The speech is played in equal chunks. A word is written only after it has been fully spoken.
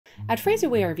At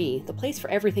Fraserway RV, the place for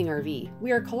everything RV,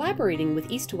 we are collaborating with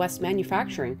East to West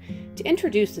Manufacturing to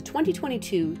introduce the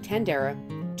 2022 Tandara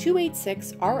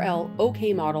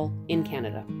 286RL-OK model in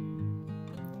Canada.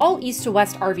 All East to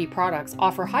West RV products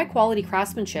offer high-quality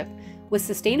craftsmanship with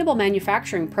sustainable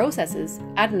manufacturing processes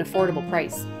at an affordable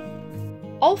price.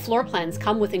 All floor plans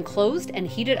come with enclosed and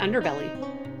heated underbelly,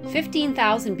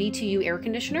 15,000 BTU air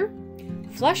conditioner,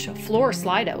 flush floor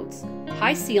slide-outs,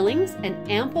 high ceilings,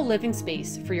 and ample living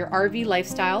space for your RV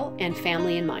lifestyle and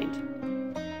family in mind.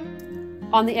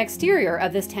 On the exterior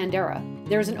of this Tandara,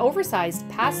 there's an oversized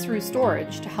pass-through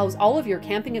storage to house all of your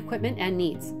camping equipment and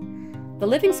needs. The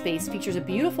living space features a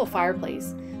beautiful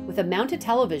fireplace with a mounted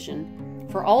television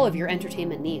for all of your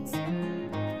entertainment needs.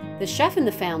 The chef in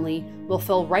the family will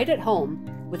feel right at home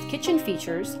with kitchen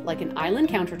features like an island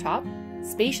countertop,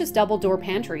 spacious double-door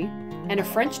pantry, and a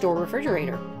French door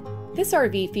refrigerator. This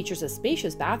RV features a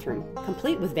spacious bathroom,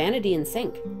 complete with vanity and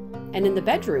sink, and in the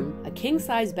bedroom, a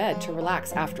king-size bed to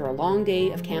relax after a long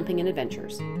day of camping and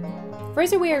adventures.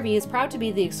 Fraserway RV is proud to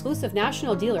be the exclusive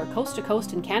national dealer coast to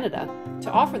coast in Canada to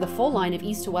offer the full line of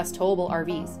east to west towable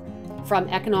RVs, from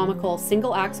economical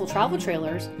single-axle travel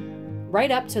trailers right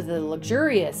up to the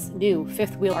luxurious new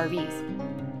fifth-wheel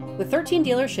RVs. With 13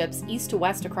 dealerships east to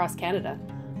west across Canada,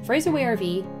 Fraserway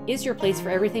RV is your place for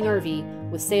everything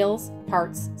RV with sales,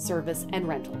 parts, service, and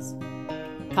rentals.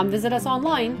 Come visit us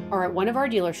online or at one of our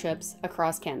dealerships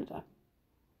across Canada.